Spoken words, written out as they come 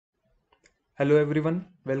Hello everyone,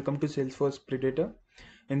 welcome to Salesforce Predator.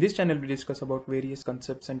 In this channel we discuss about various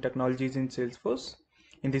concepts and technologies in Salesforce.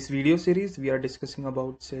 In this video series we are discussing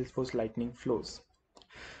about Salesforce Lightning Flows.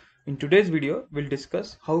 In today's video we'll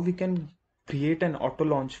discuss how we can create an auto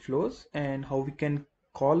launch flows and how we can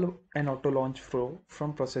call an auto launch flow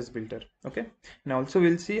from process builder. Okay, and also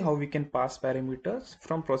we'll see how we can pass parameters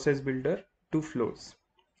from process builder to flows,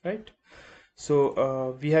 right?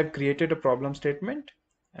 So we have created a problem statement,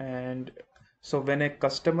 and so when a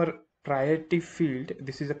customer priority field,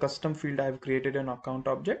 this is a custom field I have created an account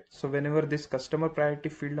object. So whenever this customer priority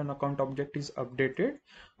field on account object is updated,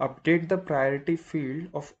 update the priority field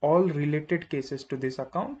of all related cases to this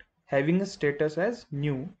account having a status as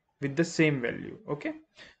new with the same value. Okay,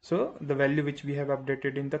 so the value which we have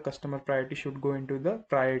updated in the customer priority should go into the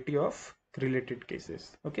priority of related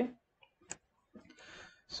cases. Okay,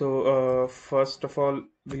 so first of all,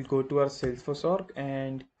 we'll go to our Salesforce org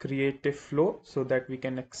and create a flow so that we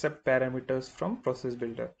can accept parameters from process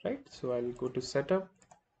builder, right? So I'll go to setup,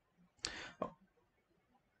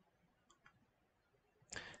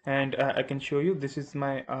 and I can show you this is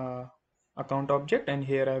my account object, and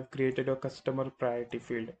here I've created a customer priority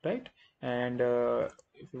field, right? And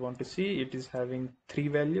if you want to see, it is having three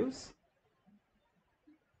values: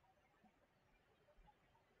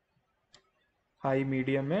 high,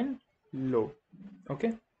 medium, and low.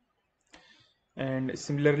 Okay, and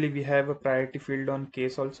similarly we have a priority field on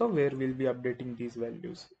case also where we'll be updating these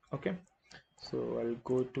values. Okay, so I'll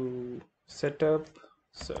go to setup,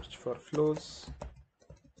 search for flows,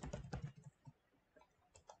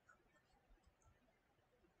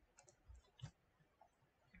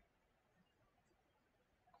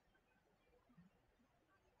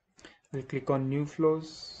 we'll click on new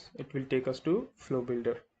flows. It will take us to flow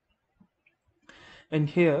builder, and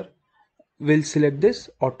here we'll select this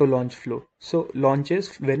auto launch flow. So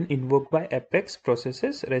launches when invoked by Apex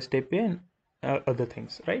processes, REST API, and other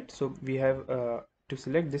things, right? So we have to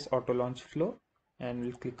select this auto launch flow, and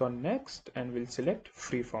we'll click on next, and we'll select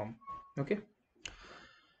freeform. Okay,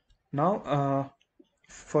 now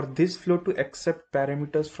for this flow to accept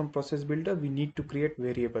parameters from process builder, we need to create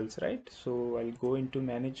variables, right? So I'll go into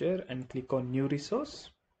manager and click on new resource,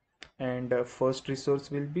 and first resource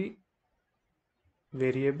will be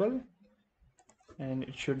variable, and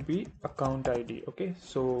it should be account ID. Okay,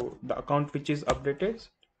 so the account which is updated,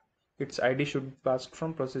 its ID should be passed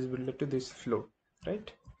from process builder to this flow,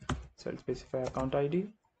 right? So I'll specify account ID,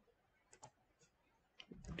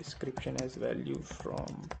 description as value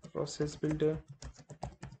from process builder,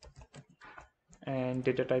 and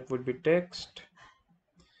data type would be text.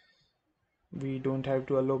 We don't have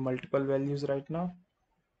to allow multiple values right now,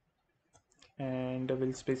 and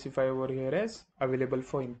we'll specify over here as available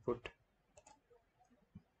for input.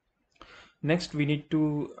 Next we need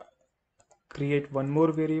to create one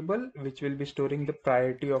more variable which will be storing the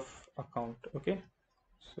priority of account. Okay,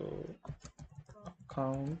 so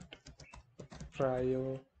account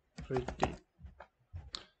priority,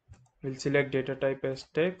 we'll select data type as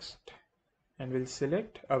text, and we'll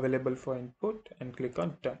select available for input and click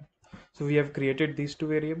on done. So we have created these two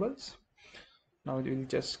variables. Now we'll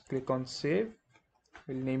just click on save.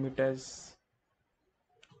 We'll name it as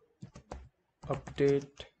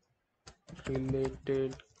update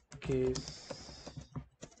related case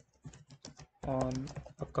on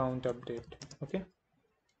account update. Okay,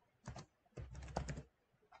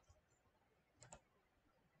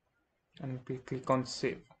 and we click on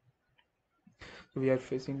save. So we are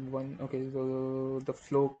facing one. Okay, so the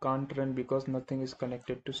flow can't run because nothing is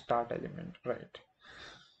connected to start element, right?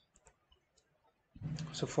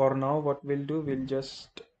 So for now what we'll do, we'll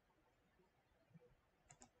just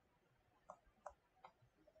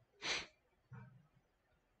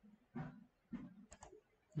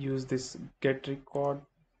use this get record,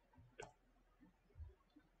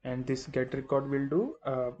 and this get record will do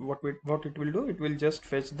what it will do, it will just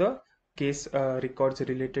fetch the case records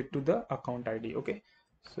related to the account ID. Okay,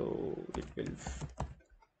 so it will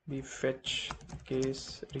be fetch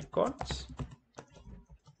case records,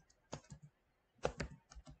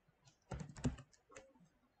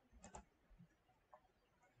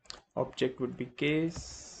 object would be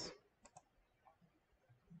case,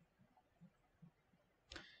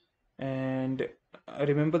 and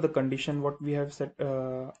remember the condition what we have set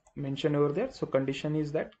mentioned over there. So condition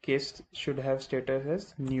is that case should have status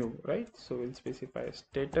as new, right? So we'll specify a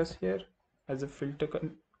status here as a filter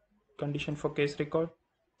condition for case record.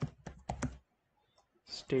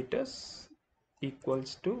 Status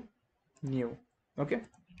equals to new. Okay,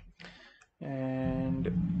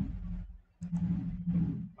 and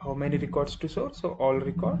how many records to store? So all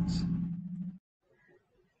records.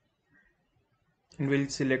 and we'll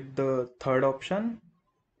select the third option,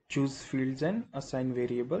 choose fields and assign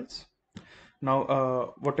variables.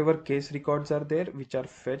 Now whatever case records are there which are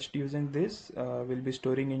fetched using this, we'll be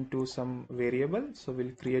storing into some variable. So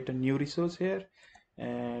we'll create a new resource here,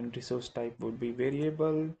 and resource type would be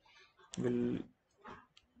variable. We'll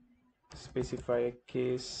specify a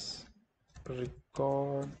case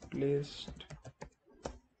record list,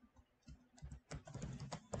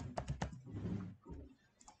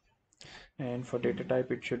 and for data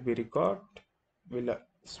type it should be record. We'll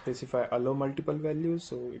specify allow multiple values,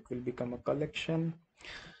 so it will become a collection,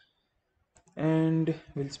 and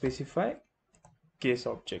we'll specify case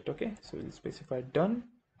object. Okay, so we'll specify done.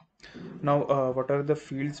 Now what are the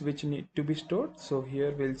fields which need to be stored? So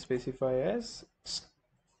here we'll specify as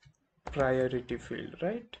priority field,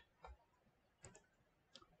 right?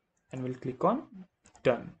 And we'll click on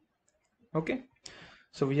done. Okay,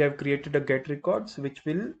 so we have created a get records which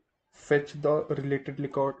will fetch the related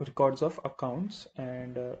records of accounts,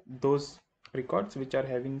 and those records which are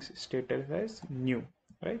having status as new,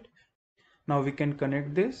 right? Now we can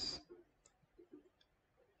connect this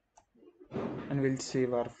and we'll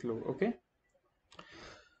save our flow. Okay,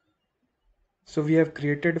 so we have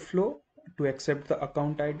created flow to accept the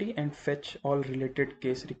account ID and fetch all related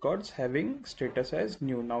case records having status as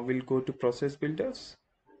new. Now we'll go to process builders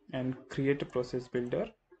and create a process builder.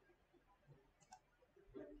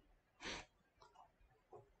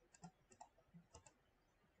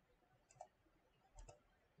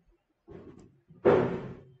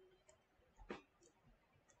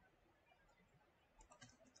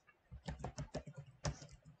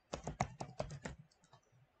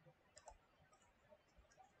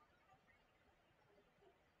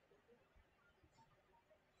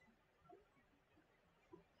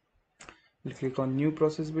 We'll click on new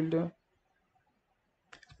process builder.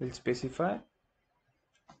 We'll specify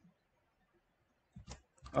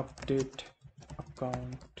update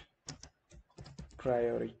account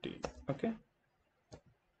priority. Okay,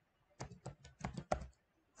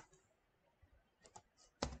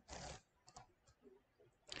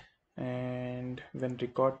 and when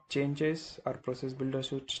record changes, our process builder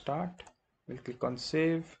should start. We'll click on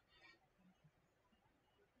save.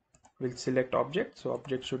 We'll select object, so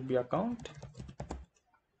object should be account,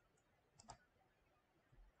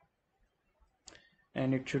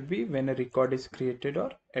 and it should be when a record is created or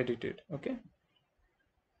edited. Okay,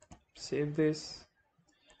 save this.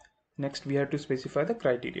 Next we have to specify the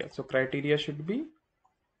criteria. So criteria should be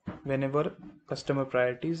whenever customer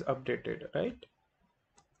priority is updated, right?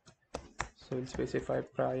 So we'll specify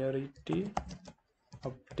priority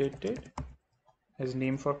updated as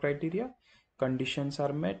name for criteria. Conditions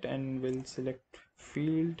are met, and we'll select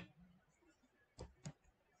field,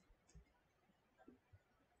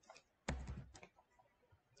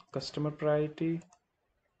 customer priority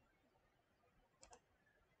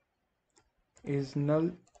is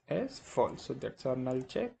null as false, so that's our null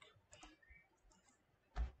check.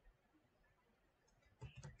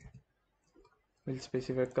 We'll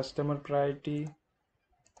specify customer priority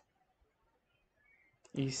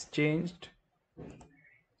is changed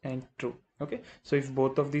and true. Okay, so if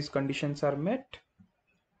both of these conditions are met,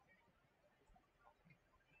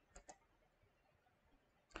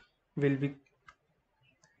 we'll be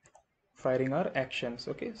firing our actions.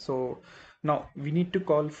 Okay, so now we need to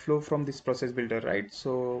call flow from this process builder, right?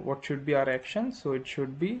 So what should be our action? So it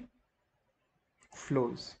should be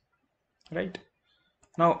flows, right?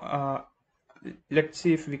 Now let's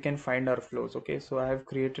see if we can find our flows. Okay, so I have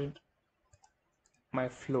created my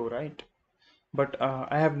flow, right? But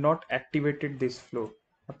I have not activated this flow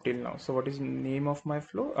up till now. So what is the name of my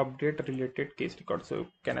flow? Update related case record. So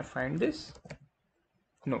can I find this?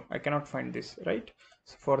 No, I cannot find this, right?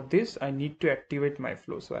 So for this I need to activate my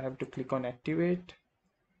flow, so I have to click on activate.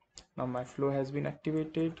 Now my flow has been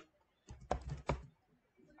activated,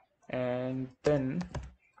 and then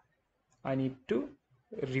I need to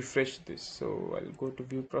refresh this. So I'll go to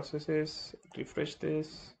view processes, refresh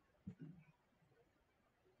this.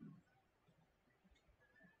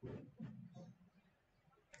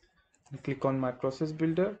 I'll click on my process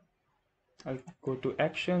builder. I'll go to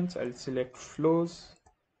actions, I'll select flows,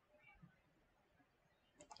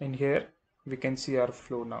 and here we can see our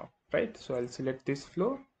flow now, right? So I'll select this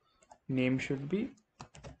flow. Name should be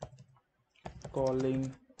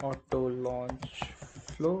calling auto launch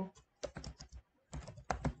flow.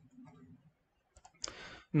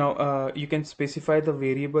 Now you can specify the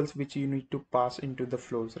variables which you need to pass into the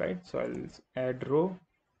flows, right? So I'll add row,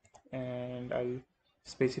 and I'll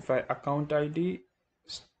specify account ID,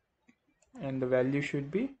 and the value should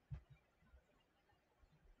be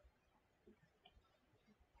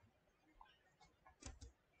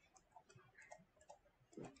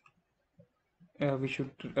we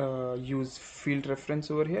should use field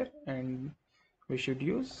reference over here, and we should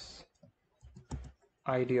use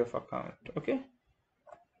ID of account. Okay.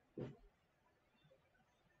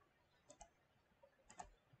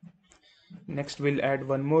 Next we'll add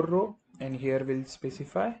one more row, and here we'll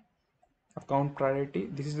specify account priority.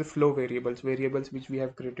 This is the flow variables which we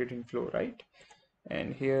have created in flow, right?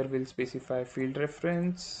 And here we'll specify field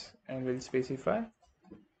reference, and we'll specify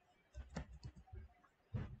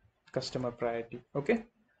customer priority. Okay,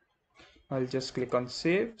 I'll just click on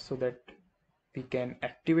save so that we can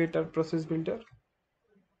activate our process builder.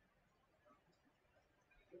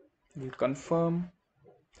 We'll confirm.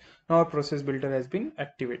 Now our process builder has been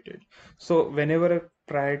activated. So whenever a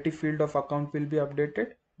priority field of account will be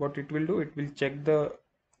updated, what it will do, it will check the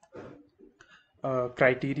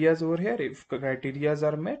criterias over here. If criterias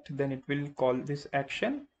are met, then it will call this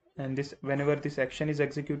action, and this, whenever this action is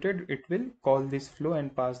executed, it will call this flow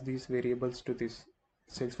and pass these variables to this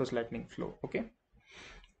Salesforce Lightning flow. Okay.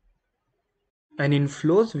 And in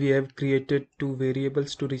flows we have created two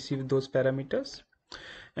variables to receive those parameters,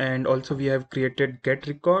 and also we have created get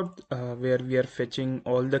record, where we are fetching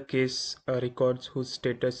all the case records whose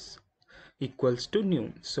status equals to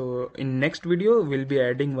new. So in next video we'll be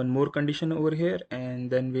adding one more condition over here, and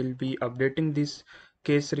then we'll be updating these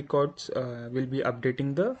case records. We'll be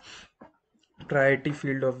updating the priority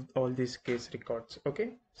field of all these case records.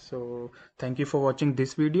 Okay, so thank you for watching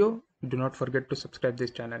this video. Do not forget to subscribe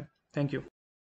this channel. Thank you.